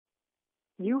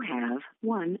You have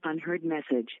one unheard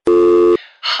message.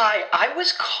 Hi, I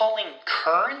was calling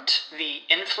Current, the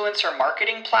influencer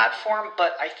marketing platform,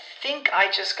 but I think I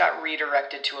just got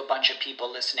redirected to a bunch of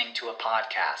people listening to a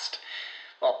podcast.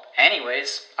 Well,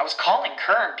 anyways, I was calling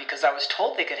Current because I was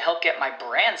told they could help get my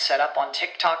brand set up on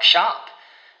TikTok Shop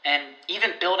and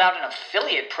even build out an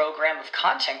affiliate program of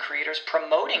content creators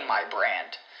promoting my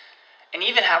brand. And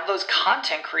even have those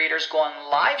content creators go on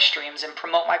live streams and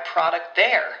promote my product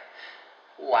there.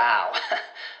 Wow,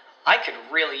 I could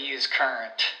really use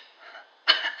Current.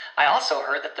 I also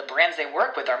heard that the brands they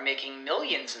work with are making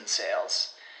millions in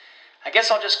sales. I guess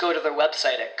I'll just go to their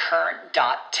website at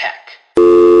current.tech.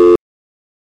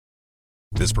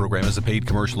 This program is a paid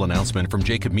commercial announcement from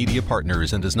Jacob Media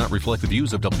Partners and does not reflect the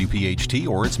views of WPHT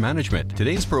or its management.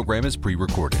 Today's program is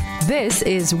pre-recorded. This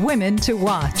is Women to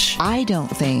Watch. I don't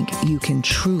think you can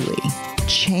truly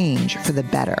change for the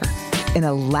better in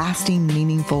a lasting,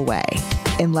 meaningful way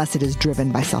unless it is driven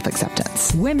by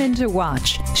self-acceptance. Women to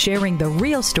Watch, sharing the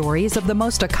real stories of the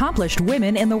most accomplished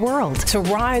women in the world. To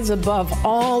rise above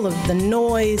all of the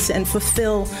noise and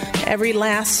fulfill every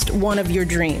last one of your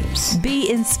dreams. Be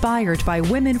inspired by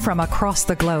women from across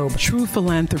the globe. True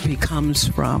philanthropy comes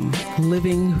from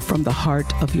living from the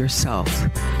heart of yourself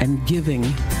and giving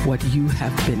what you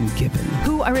have been given.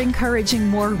 Who are encouraging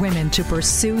more women to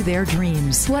pursue their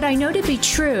dreams. What I know to be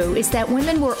true is that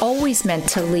women were always meant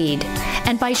to lead.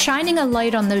 And by shining a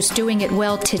light on those doing it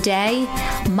well today,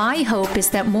 my hope is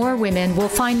that more women will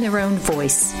find their own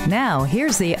voice. Now,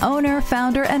 here's the owner,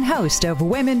 founder, and host of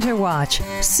Women to Watch,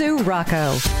 Sue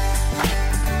Rocco.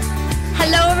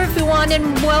 Hello, everyone,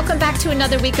 and welcome back to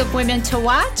another week of Women to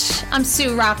Watch. I'm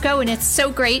Sue Rocco, and it's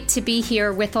so great to be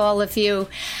here with all of you.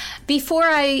 Before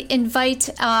I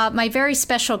invite my very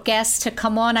special guest to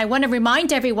come on, I want to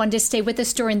remind everyone to stay with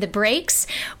us during the breaks,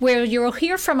 where you'll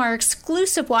hear from our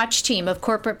exclusive watch team of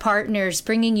corporate partners,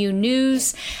 bringing you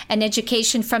news and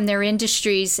education from their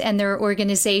industries and their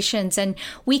organizations. And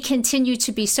we continue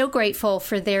to be so grateful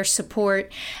for their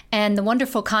support and the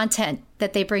wonderful content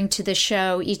that they bring to the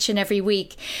show each and every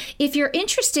week. If you're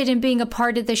interested in being a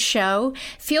part of the show,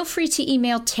 feel free to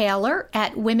email Taylor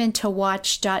at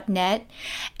womentowatch.net.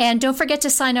 And don't forget to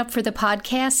sign up for the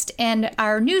podcast and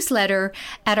our newsletter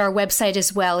at our website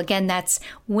as well. Again, that's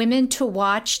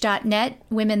womentowatch.net,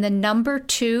 women the number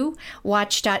 2,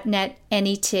 watch.net,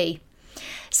 NET.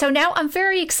 So now I'm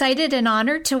very excited and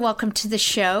honored to welcome to the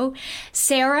show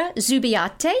Sarah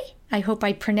Zubiyateh. I hope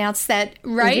I pronounced that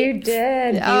right. You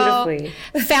did beautifully.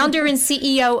 Founder and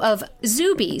CEO of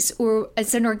Zuby's, or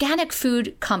it's an organic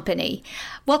food company.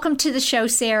 Welcome to the show,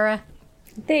 Sarah.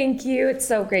 Thank you. It's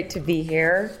so great to be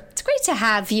here. It's great to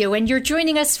have you. And you're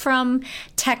joining us from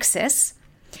Texas.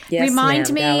 Yes,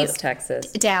 Remind me, Dallas,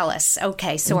 Texas. Dallas.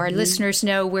 Okay, so our listeners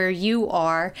know where you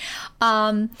are,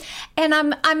 and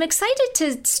I'm excited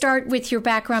to start with your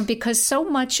background because so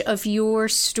much of your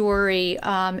story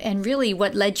and really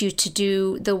what led you to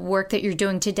do the work that you're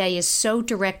doing today is so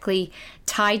directly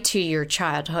tied to your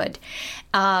childhood.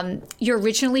 You're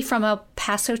originally from El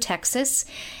Paso, Texas,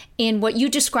 in what you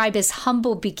describe as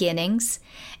humble beginnings.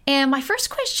 And my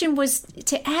first question was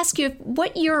to ask you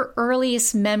what your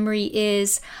earliest memory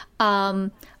is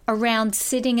around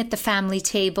sitting at the family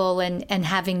table and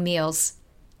having meals.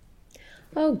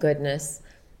 Oh, goodness.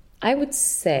 I would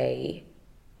say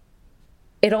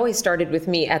it always started with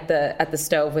me at the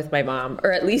stove with my mom,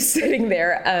 or at least sitting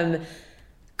there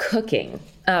cooking.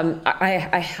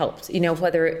 I helped, and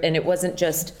it wasn't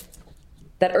just,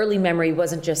 that early memory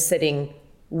wasn't just sitting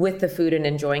with the food and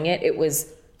enjoying it. It was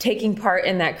taking part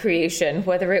in that creation,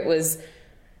 whether it was,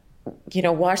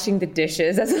 washing the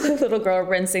dishes as a little girl,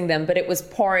 rinsing them, but it was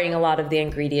pouring a lot of the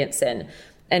ingredients in.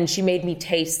 And she made me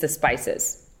taste the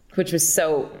spices, which was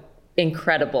so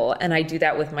incredible. And I do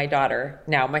that with my daughter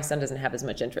now. My son doesn't have as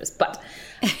much interest, but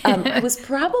I was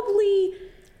probably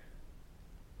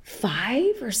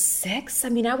 5 or 6. I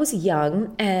mean, I was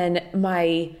young, and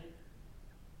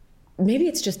maybe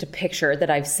it's just a picture that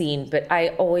I've seen, but I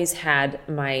always had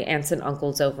my aunts and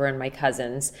uncles over and my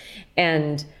cousins,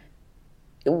 and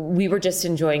we were just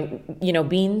enjoying,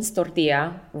 beans,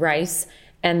 tortilla, rice,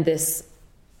 and this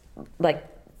like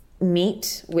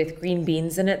meat with green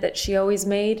beans in it that she always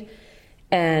made.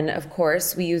 And of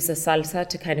course, we use a salsa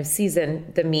to kind of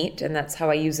season the meat, and that's how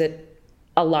I use it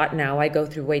a lot now. I go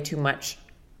through way too much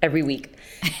every week.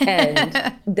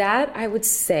 And that, I would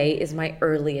say, is my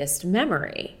earliest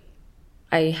memory.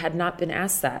 I had not been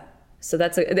asked that. So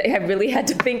I really had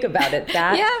to think about it.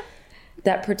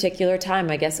 That particular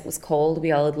time, I guess it was cold.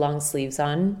 We all had long sleeves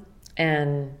on.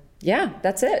 And Yeah,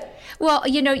 that's it. Well,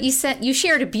 you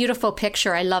shared a beautiful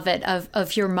picture. I love it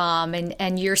of your mom,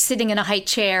 and you're sitting in a high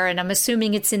chair, and I'm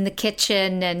assuming it's in the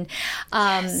kitchen, and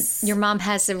your mom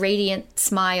has a radiant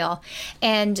smile.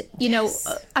 And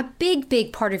a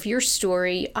big part of your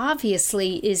story,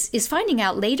 obviously, is finding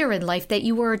out later in life that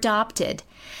you were adopted.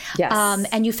 Yes,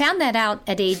 and you found that out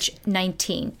at age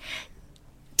 19.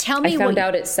 Tell me, I found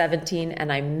out at 17,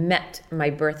 and I met my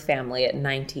birth family at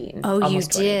 19. Oh, you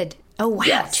did. Oh, wow.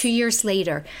 Yes. 2 years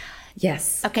later.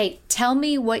 Yes. Okay. Tell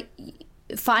me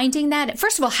finding that.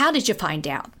 First of all, how did you find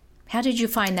out? How did you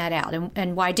find that out?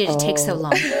 And why did it take so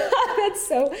long?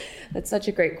 That's such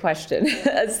a great question.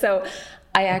 So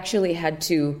I actually had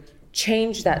to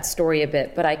change that story a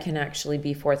bit, but I can actually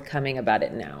be forthcoming about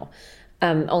it now.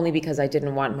 Only because I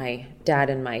didn't want my dad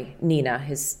and my Nina,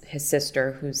 his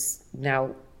sister, who's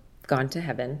now gone to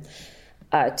heaven,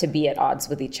 to be at odds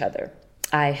with each other.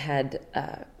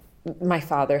 My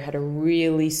father had a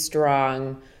really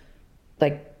strong,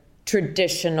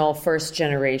 traditional first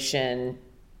generation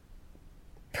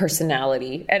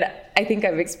personality. And I think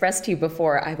I've expressed to you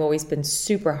before, I've always been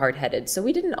super hard-headed. So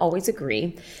we didn't always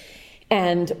agree.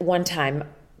 And one time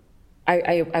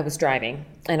I was driving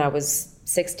and I was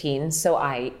 16. So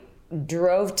I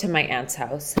drove to my aunt's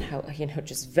house,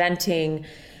 just venting,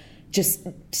 just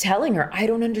telling her, I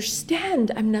don't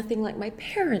understand. I'm nothing like my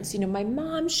parents. My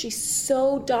mom, she's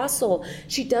so docile.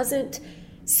 She doesn't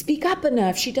speak up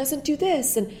enough. She doesn't do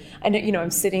this. And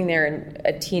I'm sitting there in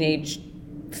a teenage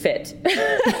fit.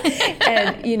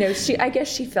 And, I guess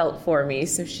she felt for me.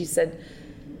 So she said,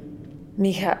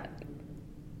 Mija,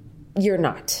 you're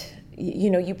not.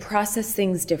 You process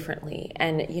things differently.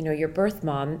 And, your birth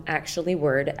mom actually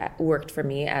worked for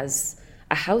me as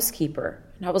a housekeeper.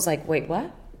 And I was like, wait,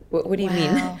 what? What do you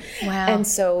mean? Wow. And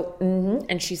so,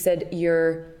 and she said,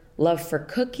 your love for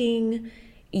cooking,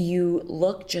 you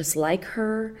look just like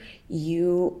her.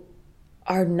 You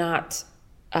are not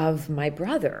of my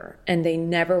brother. And they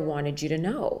never wanted you to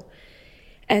know.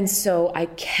 And so I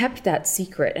kept that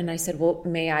secret. And I said, well,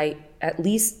 may I at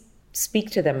least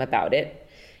speak to them about it?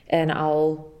 And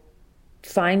I'll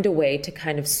find a way to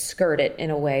kind of skirt it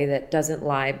in a way that doesn't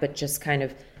lie, but just kind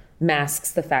of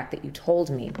masks the fact that you told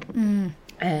me.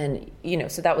 And,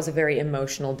 so that was a very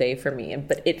emotional day for me.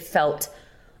 But it felt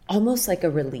almost like a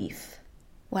relief.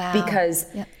 Wow. Because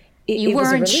you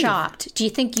weren't shocked. Do you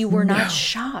think you were not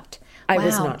shocked? I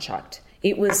was not shocked.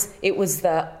 It was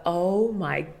the, oh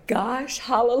my gosh,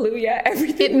 hallelujah.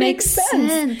 Everything makes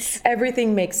sense.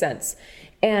 Everything makes sense.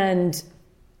 And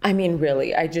I mean,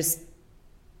 really, I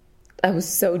was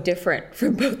so different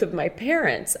from both of my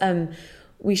parents.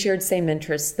 We shared same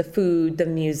interests, the food, the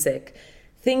music,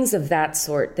 things of that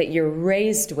sort that you're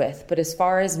raised with. But as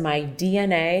far as my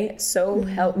DNA, so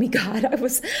help me God, I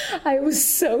was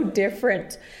so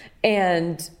different.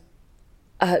 And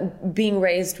being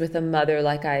raised with a mother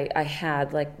like I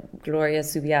had, like Gloria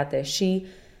Zubiate, she,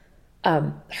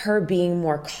 her being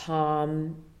more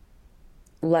calm,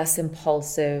 less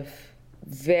impulsive,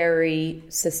 very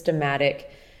systematic,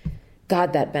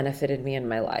 God, that benefited me in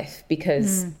my life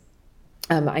because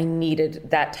I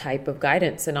needed that type of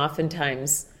guidance. And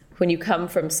oftentimes when you come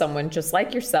from someone just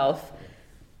like yourself,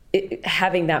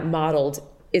 having that modeled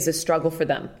is a struggle for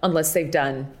them unless they've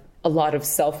done a lot of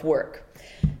self-work.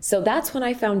 So that's when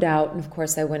I found out. And of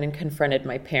course I went and confronted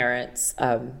my parents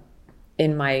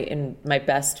in my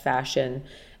best fashion.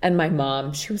 And my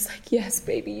mom, she was like, yes,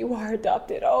 baby, you are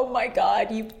adopted. Oh my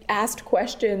God. You asked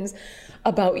questions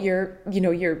about your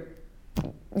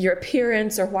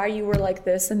appearance or why you were like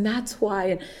this. And that's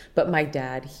why. But my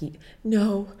dad,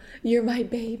 no, you're my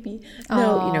baby.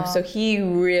 No, so he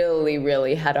really,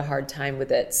 really had a hard time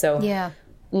with it. So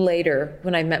later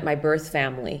when I met my birth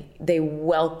family, they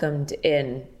welcomed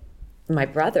in my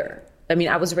brother. I mean,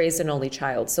 I was raised an only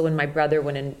child. So when my brother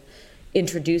went and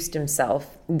introduced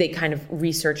himself, they kind of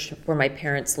researched where my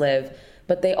parents live,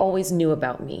 but they always knew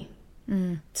about me.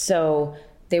 So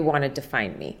they wanted to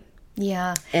find me.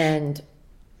 Yeah. And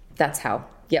that's how.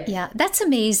 Yep. Yeah, that's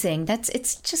amazing.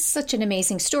 It's just such an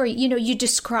amazing story. You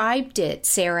described it,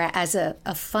 Sarah, as a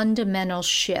fundamental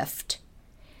shift.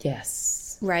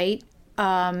 Yes. Right?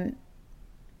 And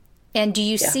do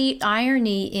you see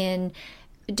irony in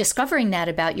discovering that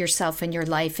about yourself and your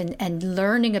life and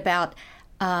learning about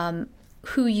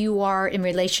who you are in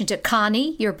relation to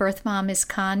Connie? Your birth mom is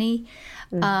Connie.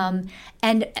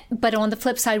 But on the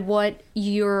flip side, what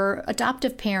your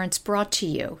adoptive parents brought to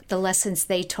you, the lessons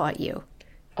they taught you.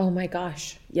 Oh my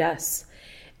gosh. Yes.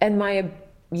 And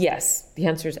yes, the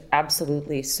answer is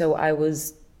absolutely. So I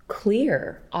was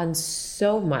clear on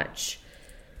so much.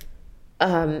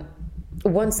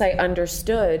 Once I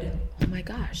understood, oh my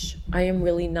gosh, I am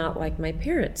really not like my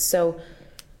parents. So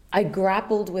I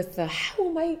grappled with how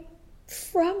am I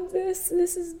from this?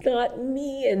 This is not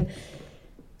me. And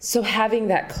so having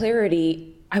that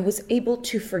clarity, I was able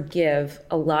to forgive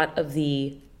a lot of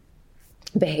the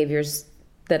behaviors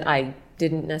that I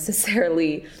didn't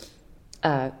necessarily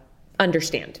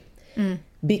understand,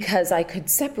 because I could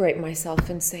separate myself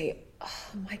and say,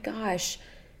 oh my gosh,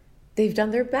 they've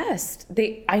done their best.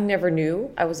 I never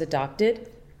knew I was adopted.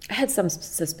 I had some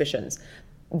suspicions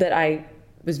that I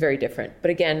was very different. But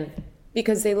again,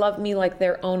 because they love me like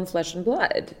their own flesh and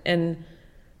blood. And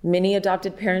many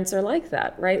adopted parents are like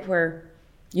that, right? Where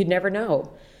you'd never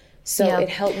know. So it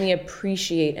helped me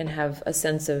appreciate and have a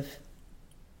sense of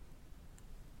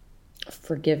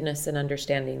forgiveness and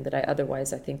understanding that I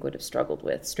otherwise, I think, would have struggled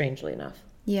with, strangely enough.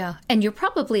 Yeah. And you're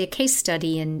probably a case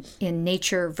study in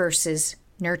nature versus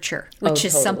nurture, which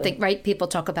is something, right, people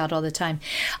talk about all the time.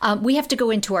 We have to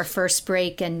go into our first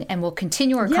break, and we'll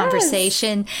continue our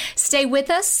conversation. Stay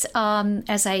with us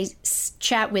as I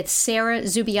chat with Sarah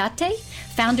Zubbiate,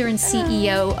 founder and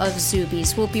CEO of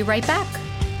Zuby's. We'll be right back.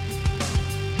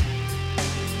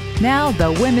 Now,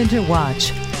 the Women to Watch,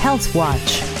 Health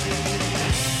Watch.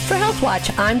 For Health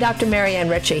Watch, I'm Dr. Marianne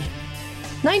Ritchie.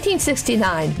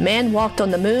 1969, man walked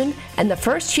on the moon, and the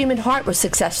first human heart was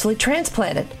successfully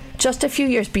transplanted. Just a few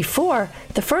years before,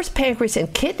 the first pancreas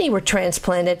and kidney were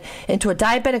transplanted into a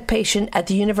diabetic patient at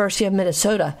the University of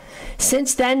Minnesota.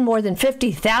 Since then, more than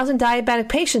 50,000 diabetic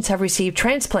patients have received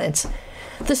transplants.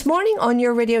 This morning on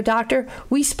Your Radio Doctor,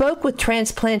 we spoke with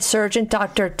transplant surgeon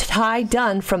Dr. Ty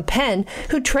Dunn from Penn,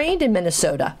 who trained in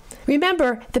Minnesota.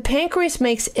 Remember, the pancreas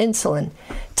makes insulin.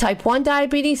 Type 1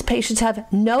 diabetes patients have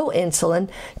no insulin.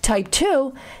 Type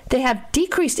 2, they have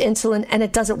decreased insulin and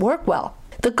it doesn't work well.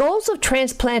 The goals of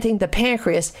transplanting the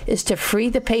pancreas is to free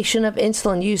the patient of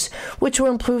insulin use, which will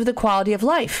improve the quality of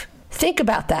life. Think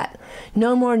about that.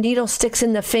 No more needle sticks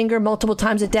in the finger multiple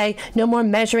times a day, no more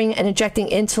measuring and injecting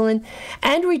insulin,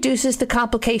 and reduces the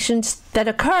complications that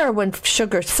occur when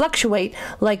sugars fluctuate,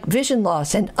 like vision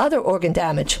loss and other organ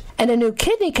damage. And a new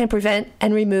kidney can prevent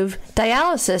and remove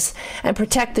dialysis and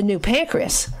protect the new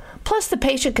pancreas. Plus, the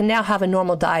patient can now have a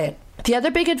normal diet. The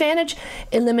other big advantage,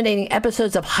 eliminating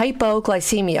episodes of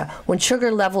hypoglycemia, when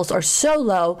sugar levels are so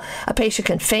low a patient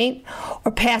can faint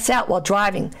or pass out while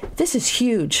driving. This is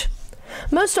huge.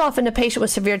 Most often, a patient with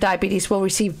severe diabetes will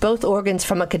receive both organs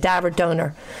from a cadaver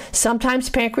donor, sometimes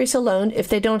pancreas alone if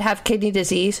they don't have kidney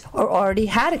disease or already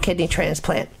had a kidney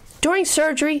transplant. During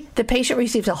surgery, the patient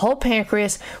receives a whole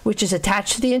pancreas, which is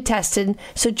attached to the intestine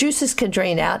so juices can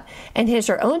drain out, and his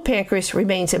or her own pancreas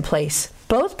remains in place.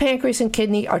 Both pancreas and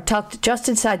kidney are tucked just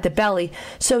inside the belly,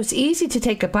 so it's easy to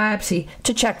take a biopsy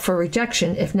to check for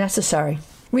rejection if necessary.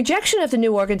 Rejection of the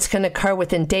new organs can occur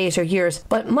within days or years,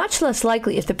 but much less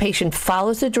likely if the patient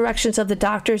follows the directions of the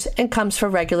doctors and comes for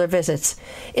regular visits.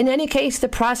 In any case, the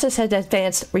process has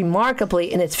advanced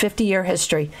remarkably in its 50-year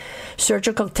history.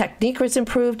 Surgical technique was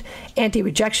improved,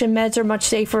 anti-rejection meds are much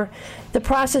safer. The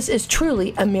process is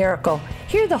truly a miracle.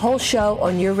 Hear the whole show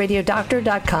on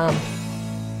yourradiodoctor.com.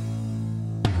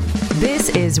 This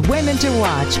is Women to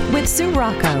Watch with Sue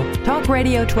Rocco, Talk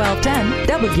Radio 1210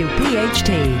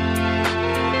 WPHT.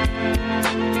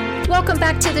 Welcome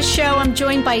back to the show. I'm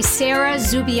joined by Sarah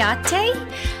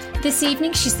Zubbiate. This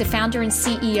evening, she's the founder and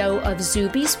CEO of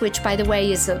Zuby's, which, by the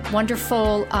way, is a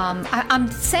wonderful, I'm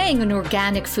saying an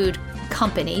organic food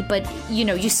company, but, you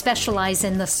know, you specialize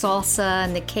in the salsa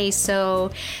and the queso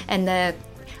and the,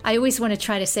 I always want to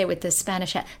try to say with the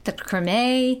Spanish, the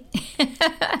creme.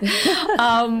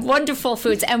 Wonderful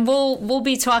foods. And we'll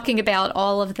be talking about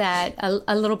all of that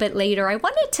a little bit later. I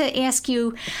wanted to ask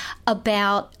you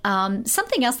about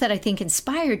something else that I think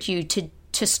inspired you to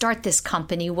start this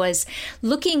company was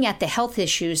looking at the health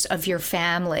issues of your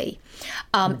family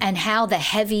and how the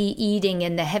heavy eating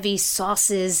and the heavy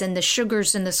sauces and the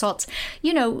sugars and the salts,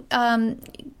 you know,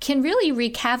 can really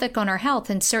wreak havoc on our health.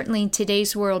 And certainly in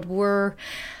today's world, we're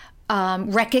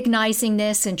recognizing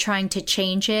this and trying to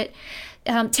change it.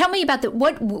 Tell me about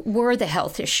what were the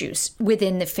health issues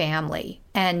within the family,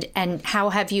 and how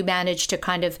have you managed to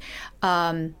kind of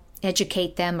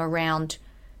educate them around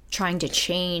trying to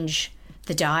change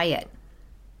the diet?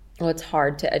 Well, it's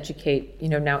hard to educate, you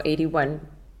know, now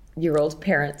 81-year-old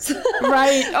parents.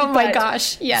 Right. Oh my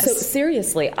gosh. Yes. So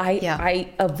seriously, I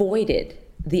avoided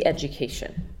the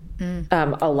education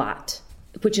a lot,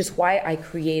 which is why I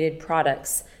created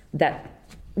products that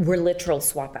were literal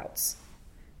swap outs.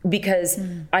 Because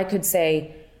I could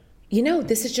say, you know,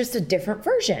 this is just a different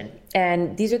version.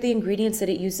 And these are the ingredients that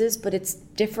it uses, but it's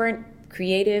different,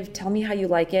 creative. Tell me how you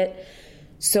like it.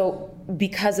 So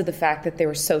because of the fact that they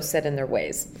were so set in their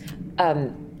ways.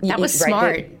 That was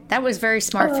smart. That was very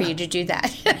smart for you to do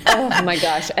that. Oh my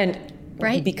gosh. And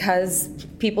right? Because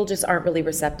people just aren't really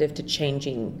receptive to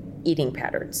changing eating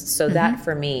patterns. So that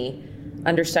for me,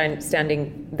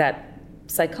 understanding that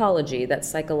psychology, that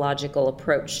psychological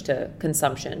approach to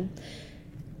consumption,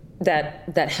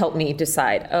 that helped me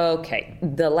decide, okay,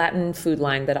 the Latin food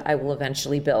line that I will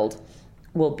eventually build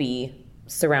will be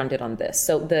surrounded on this.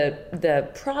 So the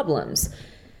problems,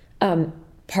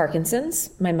 Parkinson's,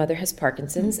 my mother has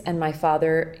Parkinson's, and my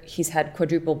father, he's had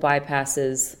quadruple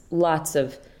bypasses, lots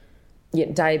of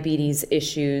diabetes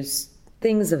issues,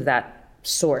 things of that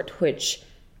sort, which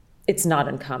it's not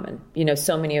uncommon.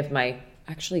 So many of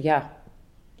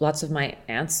lots of my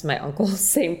aunts, my uncles,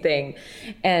 same thing.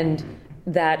 And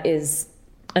that is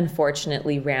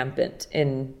unfortunately rampant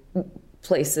in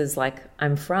places like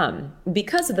I'm from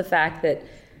because of the fact that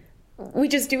we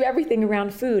just do everything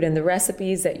around food and the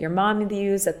recipes that your mom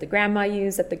used, that the grandma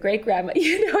used, that the great grandma,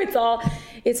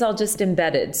 it's all just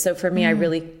embedded. So for me, I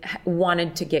really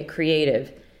wanted to get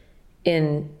creative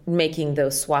in making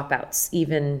those swap outs,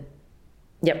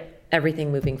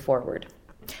 everything moving forward.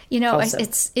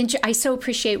 I so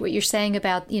appreciate what you're saying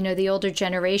about, the older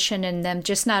generation and them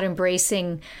just not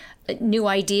embracing new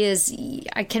ideas.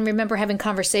 I can remember having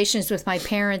conversations with my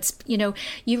parents,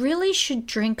 you really should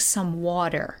drink some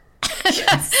water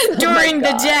during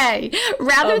the day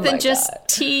rather than just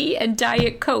tea and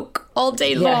Diet Coke all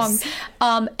day long.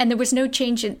 And there was no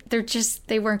change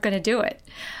they weren't going to do it.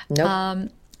 Nope.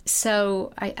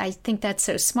 So I think that's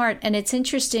so smart, and it's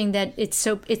interesting that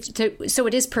so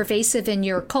it is pervasive in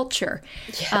your culture.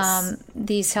 Yes.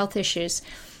 These health issues.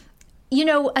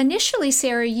 Initially,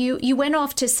 Sarah, you went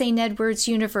off to St. Edward's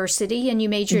University and you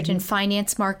majored in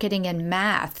finance, marketing, and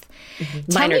math.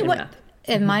 Minored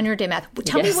in math.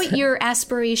 Tell me what your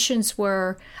aspirations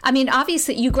were. I mean,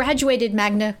 obviously, you graduated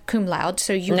magna cum laude,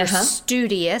 so you were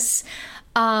studious.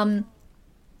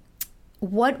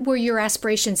 What were your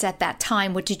aspirations at that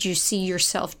time? What did you see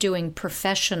yourself doing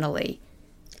professionally?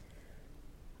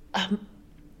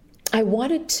 I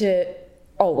wanted to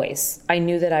I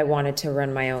knew that I wanted to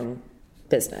run my own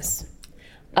business.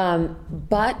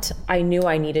 But I knew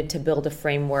I needed to build a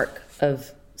framework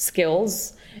of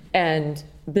skills and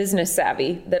business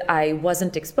savvy that I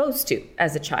wasn't exposed to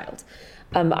as a child.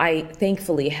 I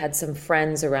thankfully had some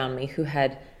friends around me who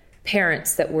had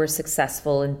parents that were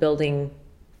successful in building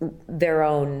their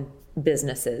own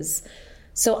businesses.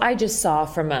 So I just saw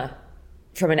from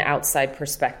an outside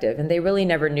perspective, and they really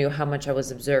never knew how much I was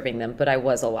observing them, but I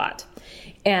was a lot.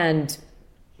 And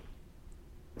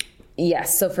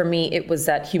yes, so for me, it was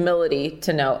that humility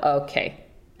to know, okay,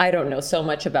 I don't know so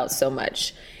much about so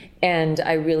much. And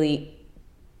I really,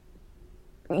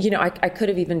 I could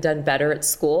have even done better at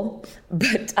school,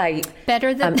 but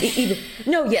Better than...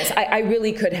 I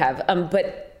really could have.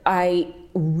 But I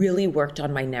really worked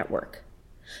on my network.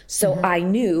 So I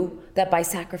knew that by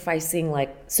sacrificing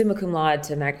like summa cum laude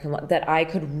to magna cum laude, that I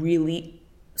could really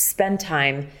spend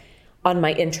time on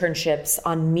my internships,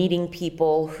 on meeting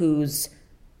people whose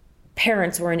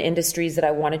parents were in industries that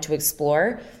I wanted to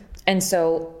explore. And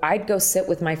so I'd go sit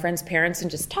with my friends' parents and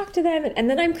just talk to them. And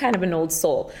then I'm kind of an old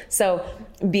soul. So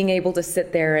being able to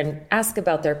sit there and ask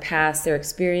about their past, their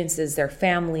experiences, their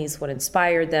families, what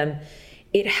inspired them,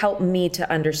 it helped me to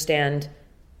understand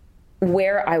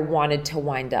where I wanted to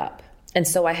wind up. And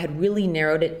so I had really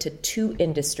narrowed it to 2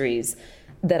 industries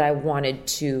that I wanted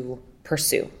to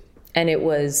pursue. And it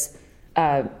was,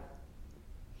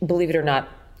 believe it or not,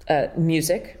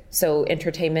 music. So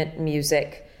entertainment,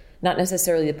 music, not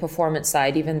necessarily the performance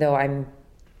side, even though I'm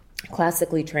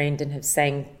classically trained and have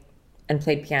sang and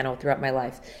played piano throughout my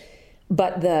life.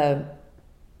 But the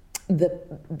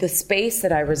space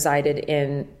that I resided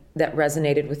in that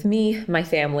resonated with me, my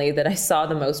family, that I saw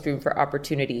the most room for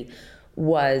opportunity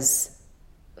was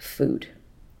food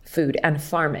and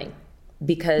farming,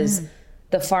 because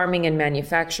the farming and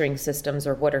manufacturing systems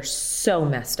are what are so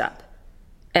messed up.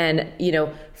 And,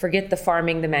 forget the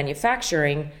farming, the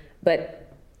manufacturing,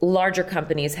 but larger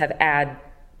companies have ad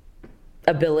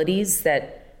abilities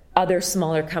that other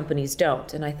smaller companies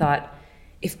don't. And I thought,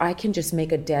 if I can just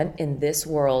make a dent in this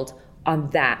world on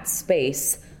that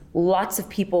space, lots of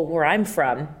people where I'm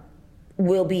from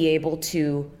will be able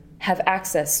to have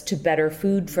access to better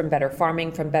food from better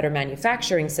farming, from better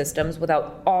manufacturing systems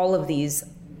without all of these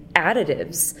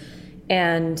additives.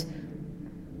 And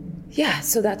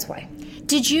so that's why.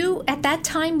 Did you, at that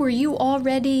time, were you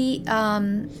already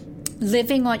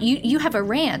living on, you have a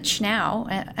ranch now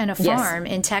and a farm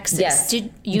in Texas. Yes.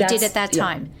 Did at that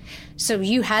time. So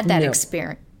you had that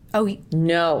experience. Oh,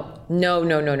 No.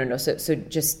 So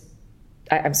just,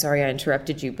 I'm sorry I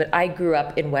interrupted you, but I grew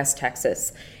up in West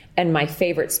Texas, and my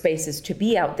favorite spaces to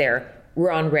be out there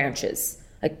were on ranches.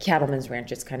 Like Cattleman's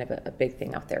Ranch is kind of a big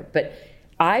thing out there. But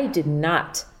I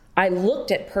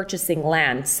looked at purchasing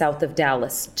land south of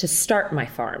Dallas to start my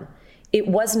farm. It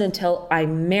wasn't until I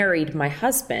married my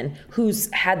husband,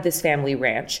 who's had this family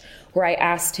ranch, where I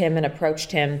asked him and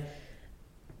approached him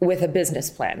with a business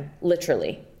plan,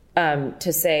 literally,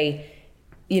 to say,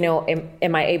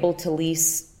 am I able to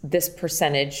lease this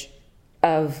percentage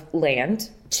of land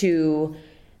to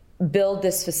build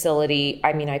this facility?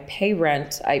 I mean, I pay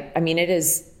rent. It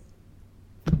is,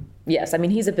 yes,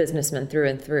 he's a businessman through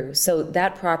and through. So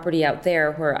that property out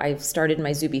there where I've started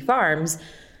my Zuby Farms,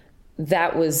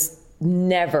 that was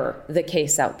never the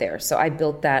case out there. So I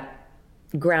built that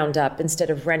ground up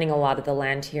instead of renting a lot of the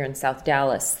land here in South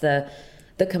Dallas.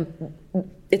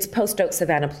 It's Post Oak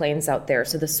Savannah Plains out there,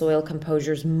 so the soil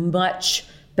composure is much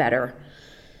better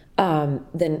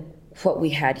than what we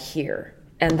had here.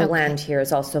 And the land here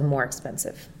is also more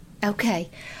expensive. Okay.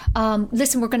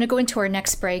 Listen, we're going to go into our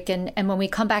next break. And when we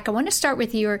come back, I want to start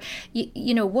with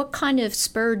what kind of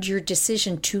spurred your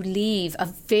decision to leave a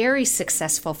very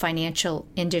successful financial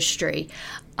industry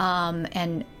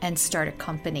and start a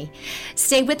company.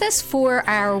 Stay with us for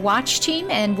our watch team,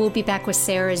 and we'll be back with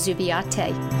Sarah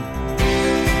Zubiyateh.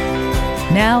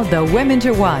 Now, the Women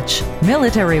to Watch,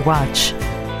 Military Watch.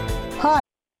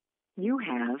 You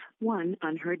have one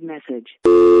unheard message.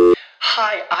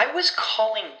 Hi, I was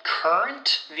calling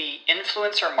Current, the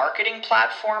influencer marketing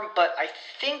platform, but I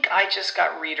think I just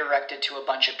got redirected to a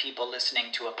bunch of people listening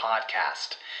to a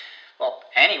podcast. Well,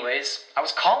 anyways, I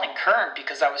was calling Current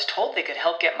because I was told they could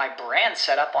help get my brand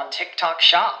set up on TikTok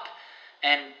Shop,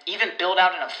 and even build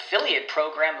out an affiliate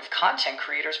program of content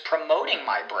creators promoting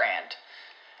my brand,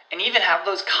 and even have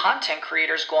those content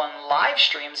creators go on live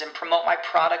streams and promote my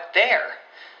product there.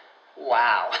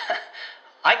 Wow,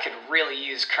 I could really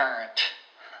use Current.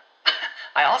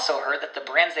 I also heard that the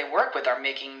brands they work with are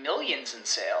making millions in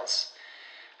sales.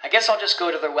 I guess I'll just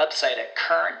go to their website at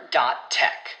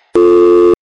current.tech.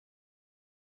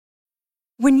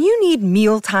 When you need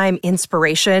mealtime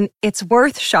inspiration, it's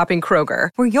worth shopping Kroger,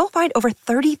 where you'll find over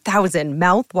 30,000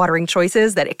 mouth-watering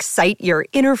choices that excite your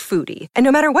inner foodie. And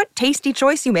no matter what tasty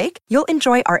choice you make, you'll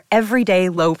enjoy our everyday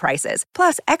low prices,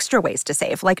 plus extra ways to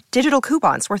save, like digital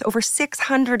coupons worth over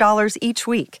 $600 each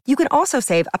week. You can also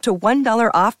save up to $1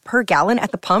 off per gallon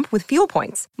at the pump with fuel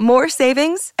points. More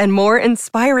savings and more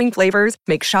inspiring flavors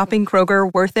make shopping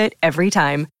Kroger worth it every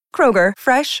time. Kroger,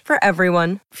 fresh for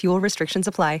everyone. Fuel restrictions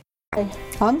apply.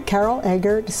 I'm Carol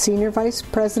Eggert, Senior Vice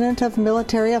President of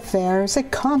Military Affairs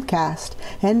at Comcast,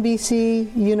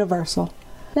 NBC Universal.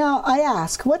 Now, I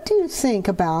ask, what do you think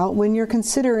about when you're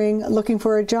considering looking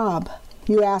for a job?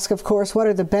 You ask, of course, what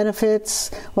are the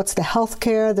benefits? What's the health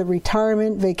care, the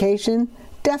retirement, vacation?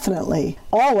 Definitely.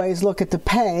 Always look at the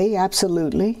pay,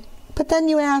 absolutely. But then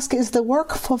you ask, is the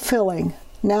work fulfilling?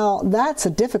 Now, that's a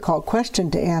difficult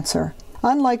question to answer.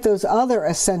 Unlike those other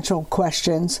essential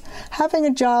questions, having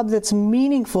a job that's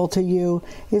meaningful to you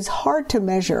is hard to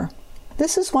measure.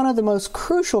 This is one of the most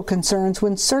crucial concerns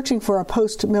when searching for a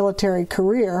post-military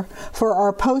career for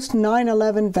our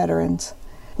post-9/11 veterans.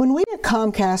 When we at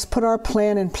Comcast put our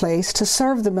plan in place to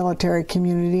serve the military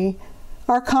community,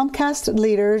 our Comcast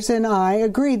leaders and I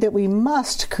agreed that we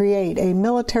must create a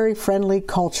military-friendly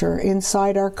culture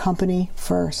inside our company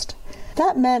first.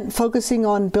 That meant focusing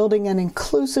on building an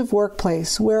inclusive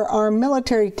workplace where our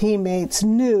military teammates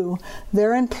knew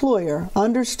their employer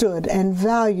understood and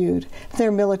valued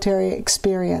their military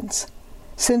experience.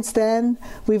 Since then,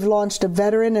 we've launched a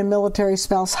veteran and military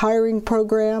spouse hiring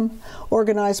program,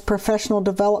 organized professional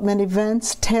development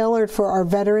events tailored for our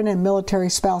veteran and military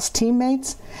spouse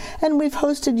teammates, and we've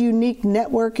hosted unique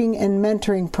networking and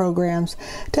mentoring programs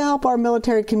to help our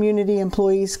military community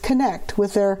employees connect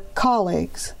with their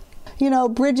colleagues. You know,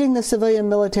 bridging the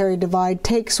civilian-military divide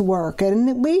takes work,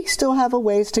 and we still have a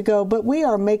ways to go, but we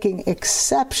are making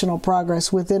exceptional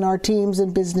progress within our teams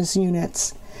and business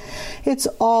units. It's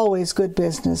always good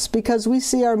business because we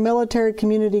see our military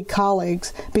community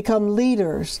colleagues become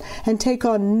leaders and take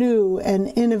on new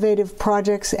and innovative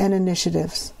projects and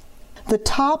initiatives. The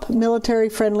top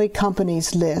military-friendly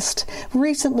companies list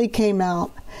recently came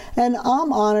out, and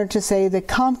I'm honored to say that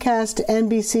Comcast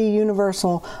NBC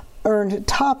Universal earned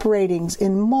top ratings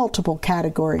in multiple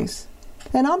categories.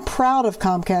 And I'm proud of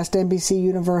Comcast NBC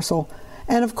Universal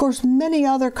and, of course, many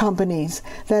other companies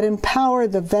that empower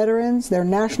the veterans, their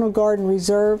National Guard and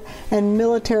Reserve, and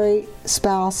military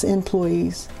spouse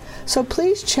employees. So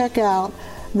please check out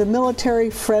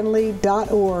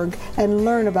themilitaryfriendly.org and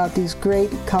learn about these great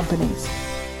companies.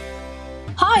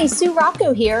 Hi, Sue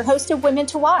Rocco here, host of Women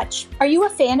to Watch. Are you a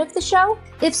fan of the show?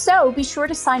 If so, be sure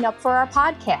to sign up for our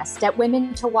podcast at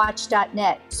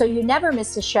womentowatch.net so you never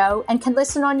miss a show and can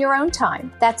listen on your own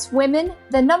time. That's watch.net,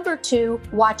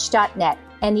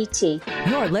 NET.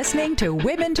 You're listening to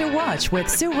Women to Watch with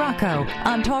Sue Rocco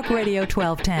on Talk Radio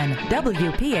 1210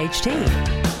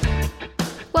 WPHT.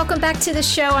 Welcome back to the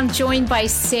show. I'm joined by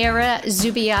Sarah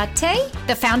Zubiyateh,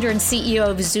 the founder and CEO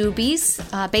of Zubies,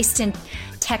 based in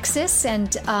Texas.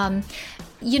 And, a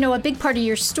big part of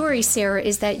your story, Sarah,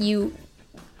 is that you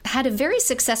had a very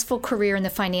successful career in the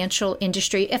financial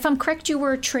industry. If I'm correct, you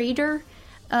were a trader.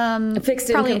 Fixed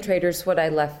income traders, what I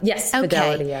left. Yes, okay.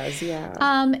 Fidelity as, yeah.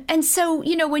 And so,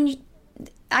 when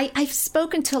I've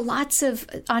spoken to lots of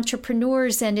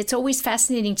entrepreneurs, and it's always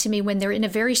fascinating to me when they're in a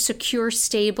very secure,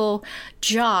 stable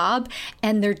job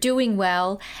and they're doing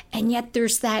well, and yet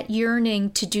there's that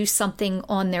yearning to do something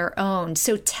on their own.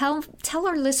 So tell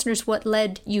our listeners what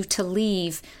led you to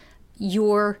leave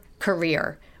your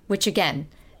career, which again,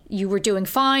 you were doing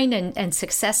fine and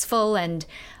successful, and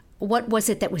what was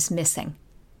it that was missing?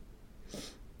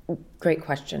 Great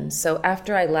question. So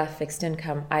after I left fixed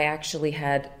income, I actually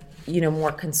had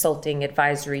more consulting,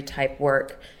 advisory type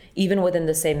work, even within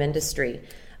the same industry.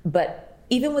 But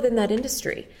even within that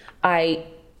industry, I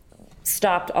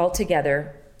stopped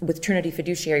altogether with Trinity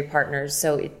Fiduciary Partners,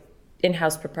 so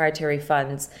in-house proprietary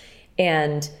funds.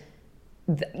 And,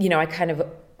 I kind of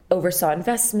oversaw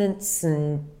investments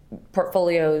and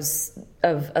portfolios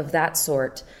of that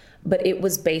sort, but it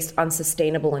was based on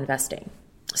sustainable investing.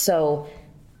 So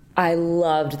I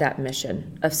loved that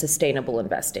mission of sustainable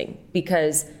investing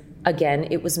because, again,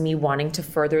 it was me wanting to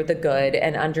further the good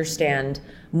and understand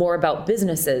more about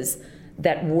businesses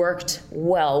that worked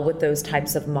well with those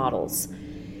types of models.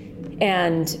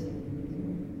 And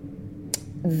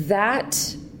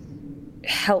that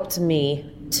helped me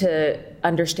to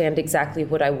understand exactly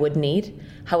what I would need,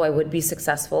 how I would be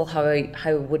successful, how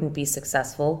I wouldn't be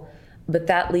successful. But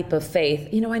that leap of faith,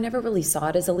 I never really saw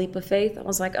it as a leap of faith. I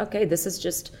was like, okay, this is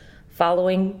just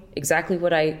following exactly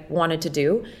what I wanted to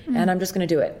do, and I'm just going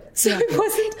to do it. So it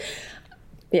wasn't,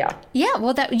 yeah.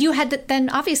 Well, that you had then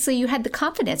obviously you had the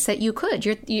confidence that you could.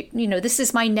 This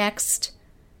is my next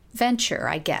venture,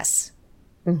 I guess.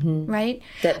 Mm-hmm. Right?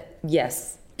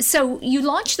 Yes. So you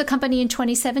launched the company in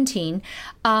 2017.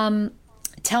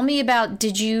 Tell me about,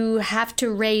 did you have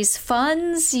to raise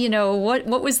funds?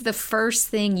 What was the first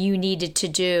thing you needed to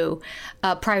do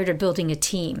prior to building a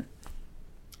team?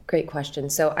 Great question.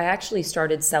 So I actually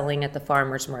started selling at the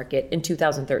farmers market in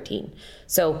 2013.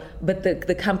 But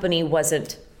the company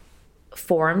wasn't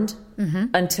formed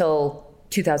until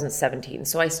 2017.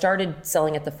 So I started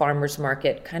selling at the farmers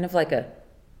market, kind of like a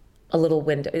little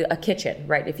window, a kitchen,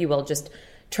 right, if you will, just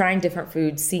trying different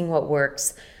foods, seeing what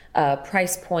works,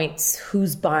 price points,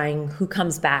 who's buying, who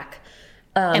comes back.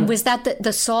 And was that the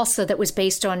salsa that was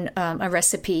based on a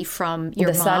recipe from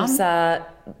your mom? The salsa,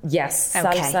 yes.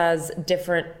 Okay. Salsas,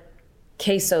 different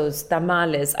quesos,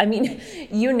 tamales. I mean,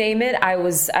 you name it. I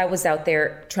was out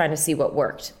there trying to see what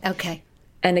worked. Okay.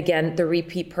 And again, the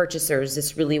repeat purchasers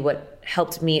is really what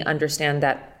helped me understand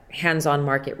that hands-on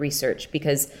market research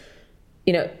because,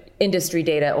 industry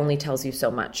data only tells you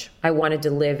so much. I wanted to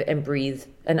live and breathe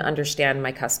and understand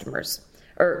my customers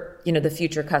or, the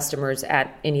future customers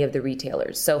at any of the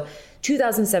retailers. So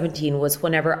 2017 was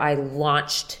whenever I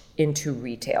launched into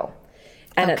retail.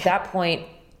 And at that point,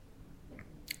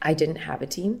 I didn't have a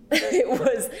team. It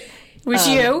was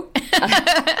you.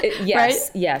 Yes, right?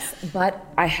 Yes. But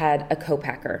I had a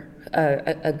co-packer,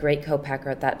 a great co-packer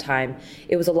at that time.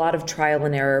 It was a lot of trial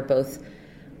and error, both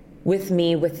with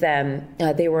me, with them.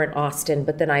 They were in Austin,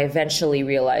 but then I eventually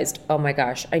realized, oh my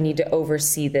gosh, I need to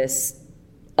oversee this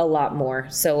a lot more.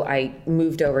 So I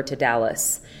moved over to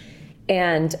Dallas.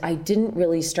 And I didn't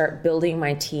really start building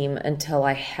my team until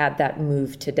I had that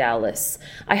move to Dallas.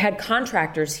 I had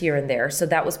contractors here and there, so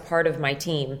that was part of my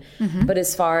team. Mm-hmm. But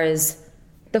as far as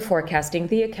the forecasting,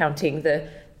 the accounting,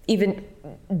 even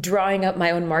drawing up my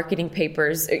own marketing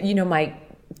papers, my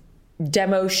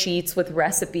demo sheets with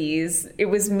recipes, it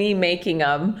was me making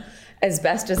them as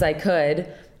best as I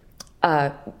could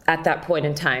at that point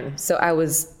in time. So I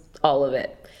was all of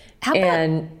it.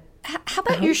 How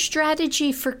about your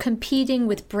strategy for competing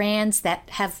with brands that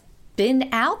have been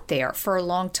out there for a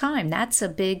long time? That's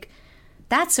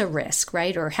a risk,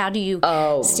 right? Or how do you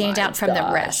stand out from the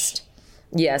rest?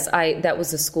 Yes, that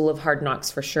was a school of hard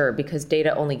knocks for sure, because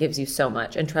data only gives you so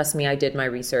much. And trust me, I did my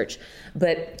research.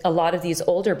 But a lot of these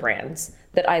older brands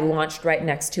that I launched right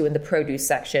next to in the produce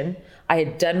section, I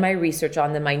had done my research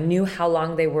on them. I knew how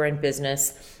long they were in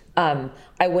business.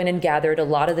 I went and gathered a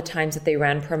lot of the times that they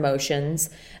ran promotions,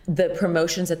 the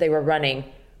promotions that they were running.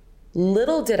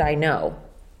 Little did I know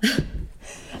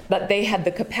that they had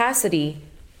the capacity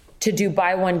to do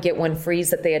buy one, get one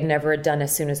frees that they had never done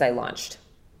as soon as I launched.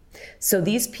 So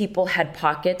these people had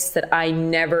pockets that I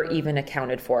never even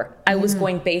accounted for. I was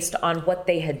going based on what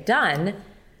they had done,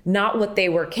 not what they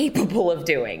were capable of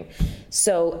doing.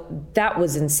 So that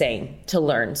was insane to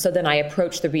learn. So then I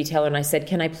approached the retailer and I said,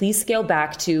 can I please scale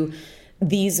back to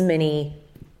these many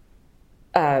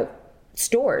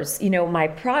stores? You know, my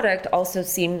product also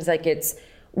seems like it's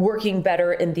working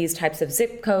better in these types of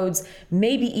zip codes.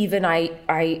 Maybe even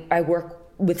I work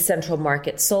with Central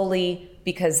Market solely,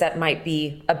 because that might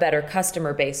be a better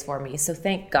customer base for me. So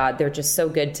thank God, they're just so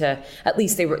good to, at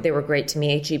least they were great to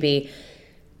me, H-E-B.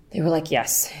 They were like,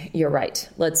 yes, you're right.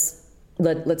 Let's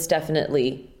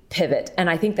definitely pivot. And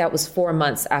I think that was 4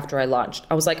 months after I launched.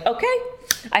 I was like, okay,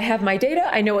 I have my data.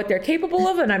 I know what they're capable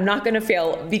of, and I'm not going to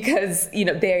fail, because, you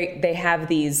know, they have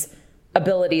these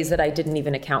abilities that I didn't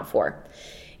even account for.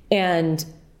 And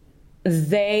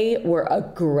they were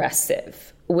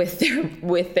aggressive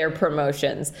with their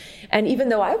promotions. And even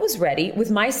though I was ready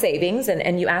with my savings,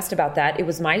 and you asked about that, it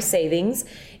was my savings.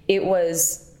 It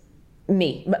was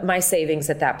my savings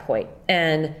at that point,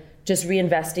 and just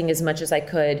reinvesting as much as I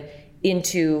could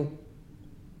into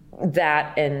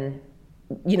that, and,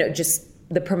 you know, just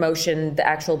the promotion, the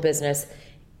actual business,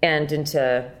 and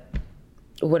into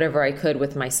whatever I could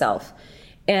with myself.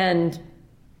 And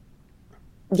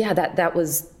yeah, that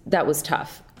was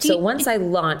tough. So once I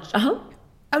launched,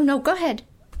 Oh, no, go ahead.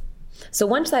 So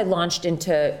once I launched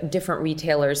into different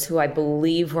retailers who I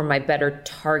believe were my better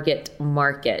target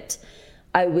market,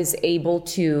 I was able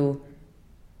to,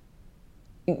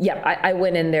 I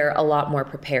went in there a lot more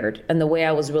prepared. And the way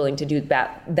I was willing to do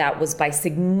that was by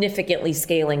significantly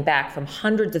scaling back from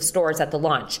hundreds of stores at the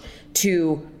launch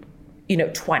to,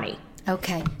 20.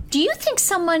 Okay. Do you think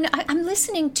I'm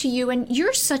listening to you, and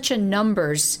you're such a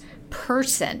numbers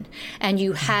person, and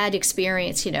you had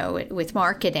experience, with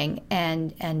marketing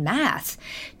and math.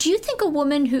 Do you think a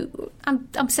woman who,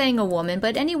 I'm saying a woman,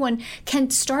 but anyone can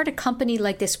start a company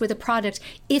like this with a product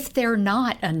if they're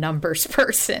not a numbers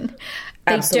person?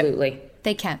 Absolutely.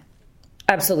 They can.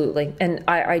 Absolutely. And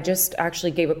I just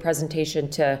actually gave a presentation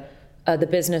to the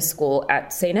business school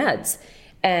at St. Ed's,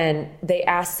 and they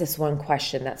asked this one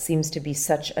question that seems to be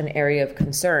such an area of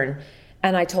concern.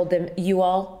 And I told them,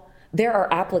 there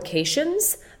are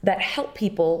applications that help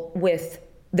people with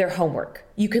their homework.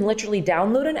 You can literally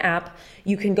download an app.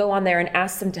 You can go on there and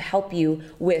ask them to help you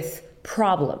with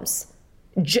problems.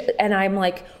 And I'm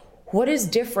like, what is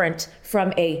different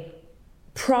from a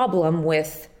problem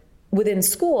within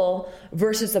school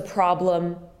versus a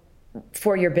problem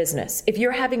for your business? If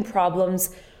you're having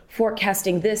problems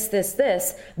forecasting this,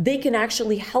 they can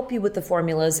actually help you with the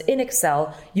formulas in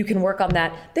Excel. You can work on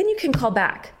that. Then you can call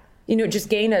back. Just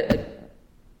gain a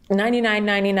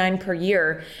 $99.99 per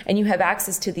year, and you have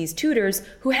access to these tutors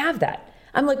who have that.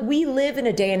 I'm like, we live in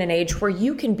a day and an age where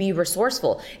you can be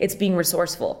resourceful. It's being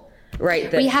resourceful, right?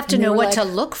 We have to know what to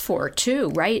look for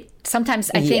too, right?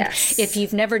 Sometimes I think if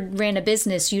you've never ran a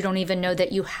business, you don't even know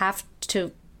that you have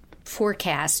to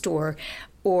forecast or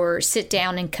sit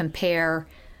down and compare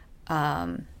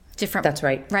different. That's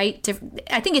right. Right?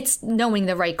 I think it's knowing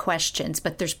the right questions,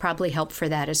 but there's probably help for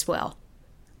that as well.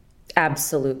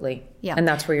 Absolutely. Yeah. And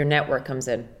that's where your network comes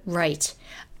in. Right.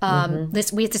 We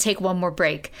have to take one more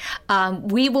break.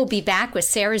 We will be back with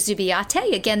Sarah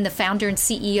Zubiyateh, again, the founder and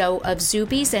CEO of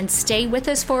Zubies, and stay with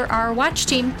us for our watch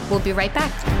team. We'll be right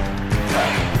back.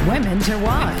 Women to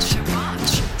Watch.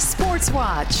 Sports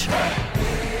Watch.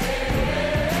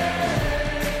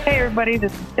 Hey, everybody.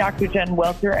 This is Dr. Jen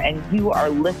Welter, and you are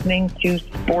listening to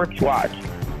Sports Watch.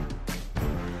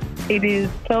 It is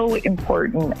so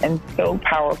important and so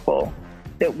powerful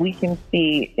that we can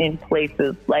see in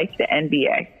places like the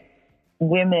NBA,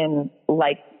 women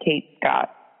like Kate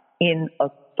Scott in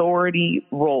authority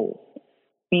roles,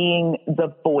 being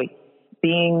the voice,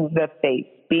 being the face,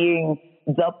 being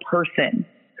the person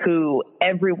who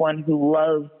everyone who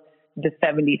loves the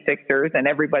 76ers and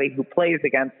everybody who plays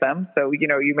against them. So,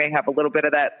 you may have a little bit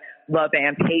of that love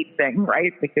and hate thing,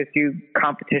 right? Because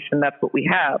competition, that's what we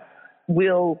have,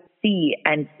 will see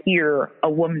and hear a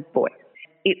woman's voice.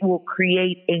 It will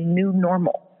create a new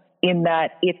normal in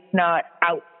that it's not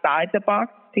outside the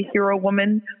box to hear a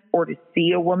woman or to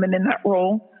see a woman in that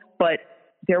role, but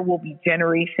there will be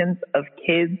generations of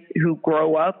kids who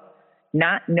grow up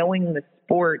not knowing the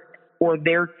sport or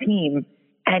their team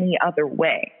any other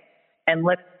way. And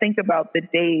let's think about the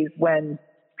days when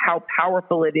how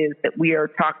powerful it is that we are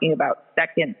talking about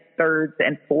seconds, thirds,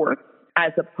 and fourths,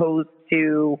 as opposed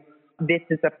to this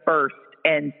is a first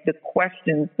and the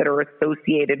questions that are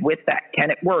associated with that.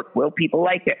 Can it work? Will people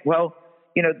like it? Well,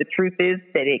 the truth is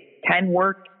that it can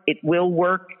work, it will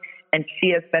work, and she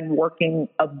has been working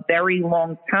a very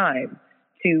long time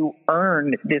to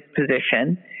earn this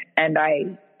position. And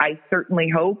I certainly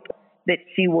hope that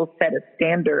she will set a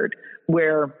standard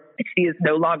where she is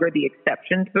no longer the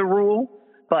exception to the rule,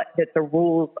 but that the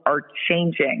rules are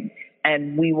changing,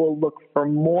 and we will look for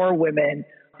more women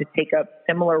to take up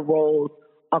similar roles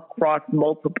across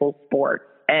multiple sports.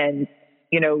 And,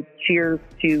 cheers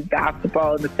to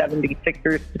basketball and the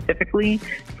 76ers specifically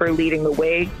for leading the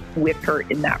way with her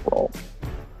in that role.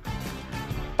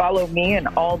 Follow me in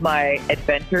all my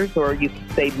adventures, or you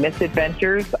could say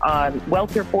misadventures, on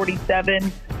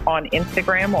Welter47 on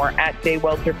Instagram or at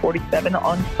JWelter47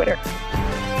 on Twitter.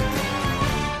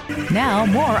 Now,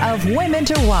 more of Women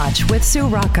to Watch with Sue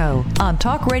Rocco on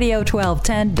Talk Radio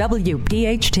 1210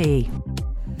 WPHT.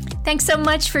 Thanks so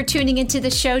much for tuning into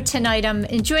the show tonight. I'm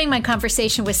enjoying my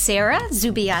conversation with Sarah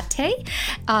Zubiate.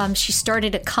 She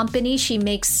started a company. She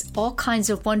makes all kinds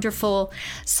of wonderful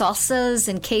salsas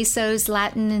and quesos,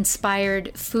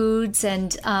 Latin-inspired foods.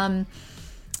 And,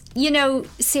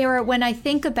 Sarah, when I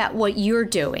think about what you're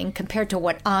doing compared to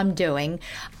what I'm doing,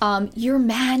 you're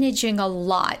managing a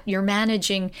lot. You're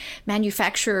managing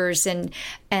manufacturers and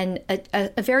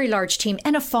a very large team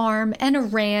and a farm and a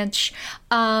ranch.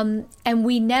 And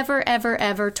we never, ever,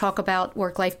 ever talk about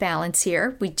work-life balance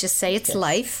here. We just say it's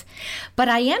life. But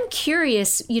I am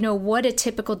curious, what a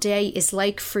typical day is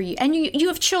like for you. And you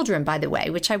have children, by the way,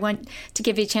 which I want to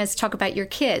give you a chance to talk about your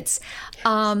kids.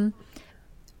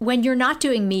 When you're not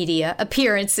doing media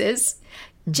appearances,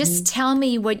 just tell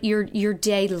me what your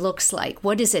day looks like.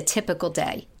 What is a typical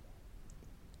day?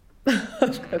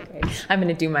 Okay, I'm going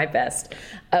to do my best.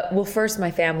 Well, first, my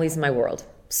family's my world.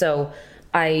 So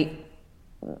I,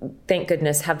 thank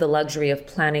goodness, have the luxury of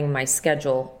planning my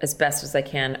schedule as best as I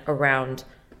can around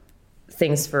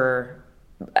things for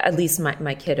at least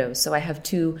my kiddos. So I have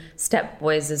 2 step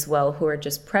boys as well who are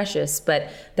just precious, but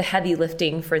the heavy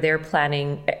lifting for their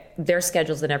planning, their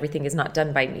schedules and everything is not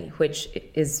done by me, which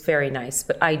is very nice,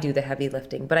 but I do the heavy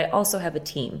lifting. But I also have a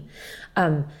team,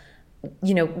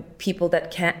 people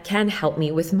that can help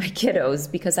me with my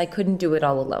kiddos, because I couldn't do it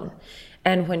all alone.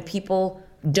 And when people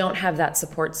don't have that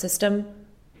support system,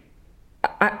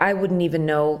 I wouldn't even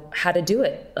know how to do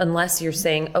it unless you're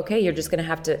saying, okay, you're just going to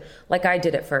have to, like I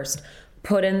did at first,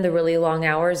 put in the really long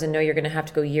hours and know you're going to have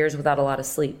to go years without a lot of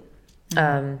sleep.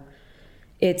 That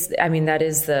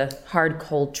is the hard,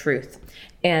 cold truth.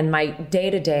 And my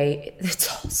day to day, it's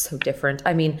all so different.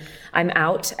 I'm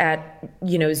out at,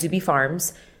 Zuby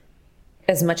Farms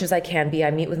as much as I can be. I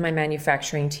meet with my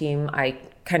manufacturing team. I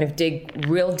kind of dig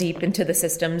real deep into the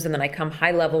systems, and then I come high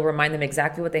level, remind them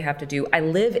exactly what they have to do. I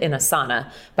live in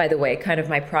Asana, by the way, kind of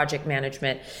my project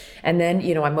management. And then,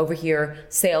 I'm over here,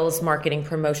 sales, marketing,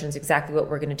 promotions, exactly what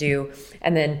we're going to do.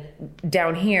 And then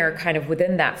down here, kind of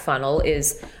within that funnel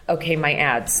is, okay, my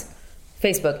ads,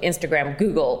 Facebook, Instagram,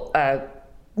 Google,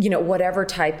 whatever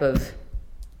type of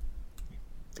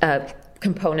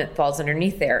component falls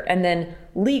underneath there. And then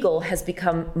legal has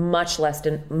become much less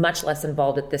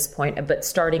involved at this point, but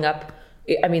starting up,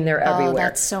 they're everywhere. Oh,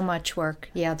 that's so much work.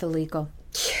 Yeah, the legal.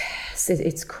 Yes,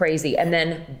 it's crazy. And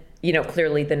then,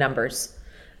 clearly the numbers,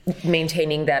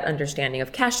 maintaining that understanding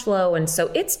of cash flow. And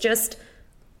so it's just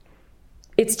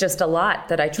a lot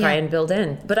that I try and build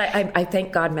in, but I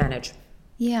thank God manage.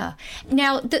 Yeah.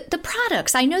 Now, the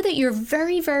products, I know that you're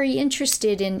very, very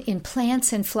interested in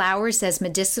plants and flowers as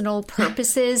medicinal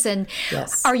purposes. And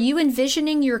yes. Are you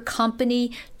envisioning your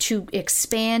company to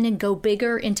expand and go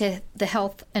bigger into the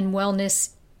health and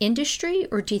wellness industry?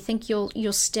 Or do you think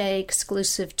you'll stay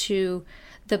exclusive to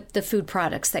the food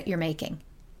products that you're making?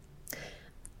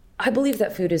 I believe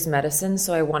that food is medicine,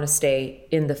 so I want to stay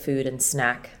in the food and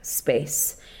snack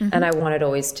space. Mm-hmm. And I want it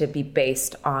always to be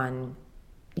based on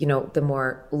the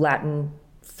more Latin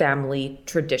family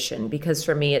tradition, because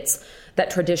for me, it's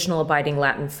that traditional abiding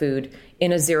Latin food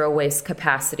in a zero waste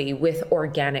capacity with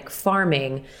organic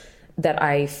farming that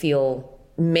I feel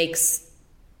makes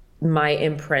my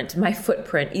imprint, my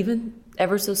footprint, even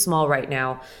ever so small right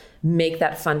now, make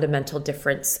that fundamental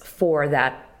difference for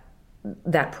that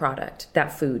product,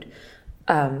 that food.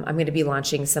 I'm going to be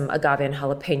launching some agave and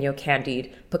jalapeno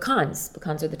candied pecans.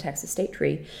 Pecans are the Texas state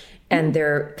tree. And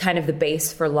they're kind of the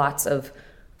base for lots of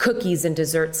cookies and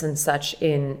desserts and such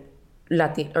in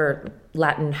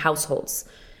Latin households.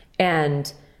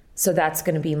 And so that's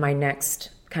going to be my next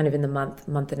kind of in the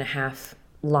month and a half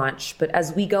launch. But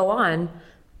as we go on,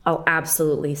 I'll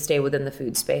absolutely stay within the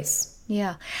food space.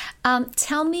 Yeah.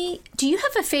 Tell me, do you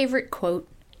have a favorite quote?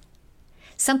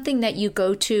 Something that you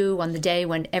go to on the day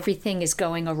when everything is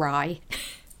going awry?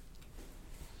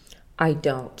 I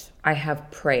don't. I have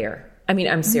prayer. I mean,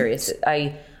 I'm serious.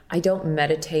 I don't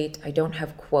meditate. I don't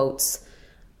have quotes.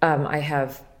 I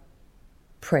have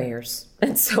prayers.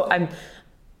 And so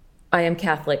I am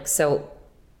Catholic. So,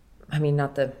 I mean,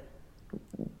 not the,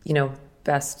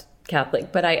 best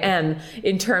Catholic, but I am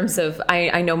in terms of,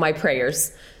 I know my prayers.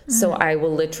 Mm-hmm. So I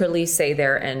will literally say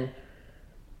there and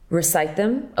recite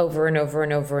them over and over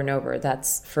and over and over.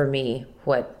 That's for me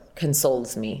what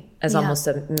consoles me as almost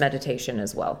a meditation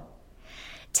as well.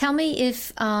 Tell me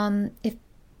if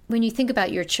when you think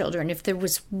about your children, if there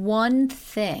was one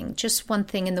thing, just one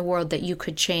thing in the world that you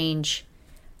could change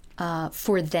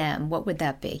for them, what would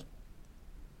that be?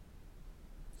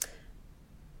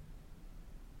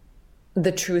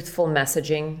 The truthful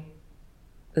messaging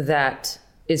that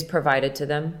is provided to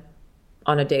them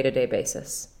on a day-to-day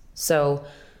basis. So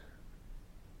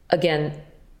again,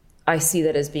 I see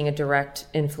that as being a direct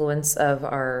influence of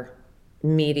our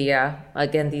media.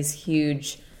 Again, these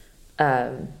huge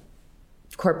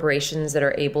corporations that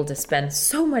are able to spend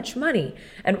so much money.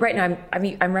 And right now,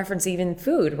 I'm referencing even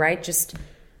food, right? Just,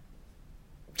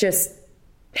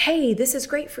 hey, this is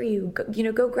great for you.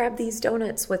 Go grab these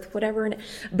donuts with whatever.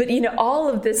 But all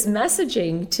of this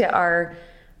messaging to our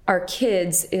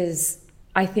kids is,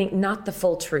 I think, not the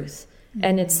full truth. Mm-hmm.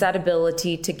 And it's that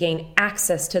ability to gain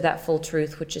access to that full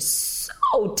truth, which is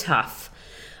so tough.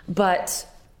 But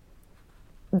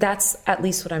that's at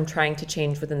least what I'm trying to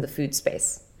change within the food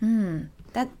space.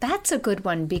 That's a good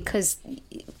one, because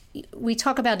we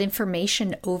talk about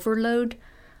information overload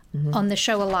on the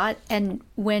show a lot. And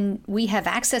when we have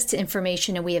access to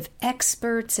information and we have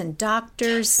experts and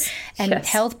doctors and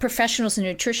health professionals and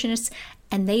nutritionists,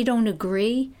 and they don't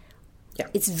agree,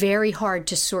 it's very hard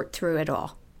to sort through it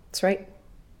all. That's right.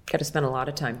 Got to spend a lot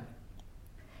of time.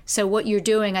 So what you're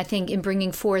doing, I think, in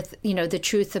bringing forth, the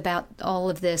truth about all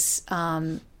of this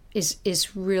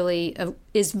is really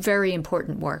is very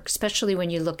important work, especially when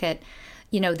you look at,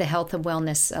 the health and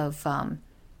wellness of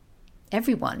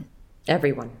everyone.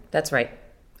 Everyone. That's right.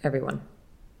 Everyone.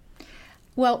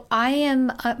 Well, I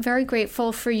am very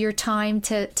grateful for your time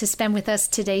to spend with us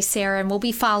today, Sarah, and we'll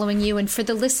be following you. And for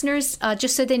the listeners,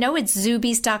 just so they know, it's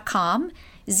Zubies.com,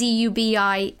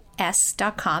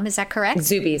 ZUBIS.com. Is that correct?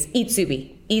 Zubies. Eat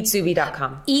Zuby.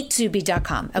 EatZuby.com.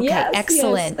 EatZuby.com. Okay, yes,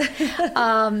 excellent.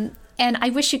 Yes. And I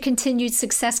wish you continued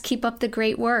success. Keep up the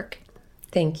great work.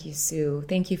 Thank you, Sue.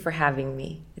 Thank you for having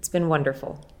me. It's been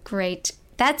wonderful. Great.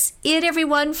 That's it,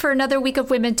 everyone, for another week of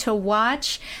Women to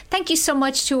Watch. Thank you so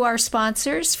much to our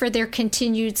sponsors for their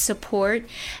continued support.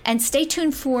 And stay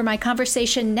tuned for my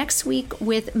conversation next week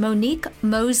with Monique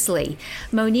Mosley.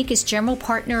 Monique is General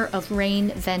Partner of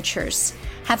Rain Ventures.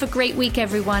 Have a great week,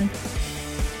 everyone.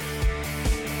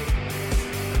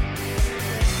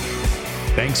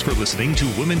 Thanks for listening to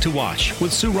Women to Watch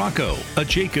with Sue Rocco, a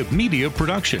Jacob Media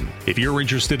production. If you're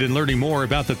interested in learning more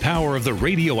about the power of the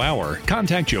radio hour,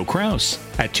 contact Joe Kraus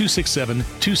at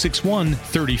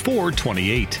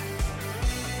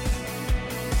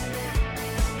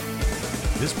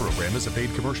 267-261-3428. This program is a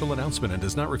paid commercial announcement and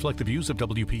does not reflect the views of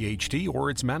WPHT or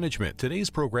its management. Today's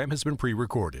program has been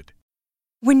pre-recorded.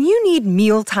 When you need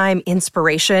mealtime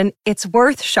inspiration, it's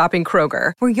worth shopping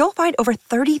Kroger, where you'll find over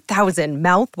 30,000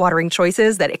 mouth-watering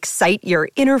choices that excite your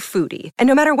inner foodie. And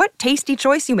no matter what tasty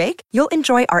choice you make, you'll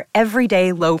enjoy our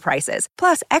everyday low prices,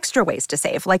 plus extra ways to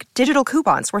save, like digital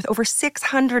coupons worth over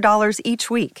 $600 each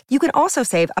week. You can also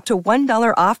save up to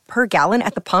 $1 off per gallon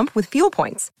at the pump with fuel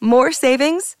points. More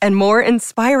savings and more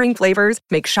inspiring flavors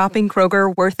make shopping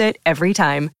Kroger worth it every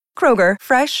time. Kroger,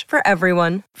 fresh for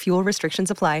everyone. Fuel restrictions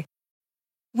apply.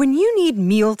 When you need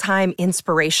mealtime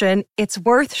inspiration, it's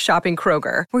worth shopping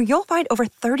Kroger, where you'll find over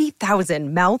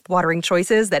 30,000 mouth-watering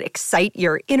choices that excite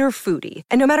your inner foodie.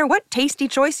 And no matter what tasty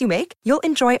choice you make, you'll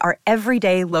enjoy our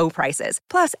everyday low prices,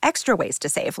 plus extra ways to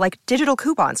save, like digital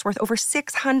coupons worth over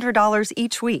 $600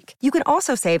 each week. You can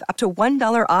also save up to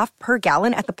 $1 off per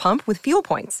gallon at the pump with fuel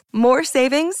points. More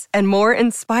savings and more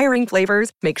inspiring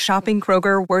flavors make shopping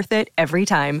Kroger worth it every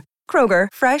time. Kroger,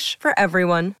 fresh for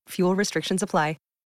everyone. Fuel restrictions apply.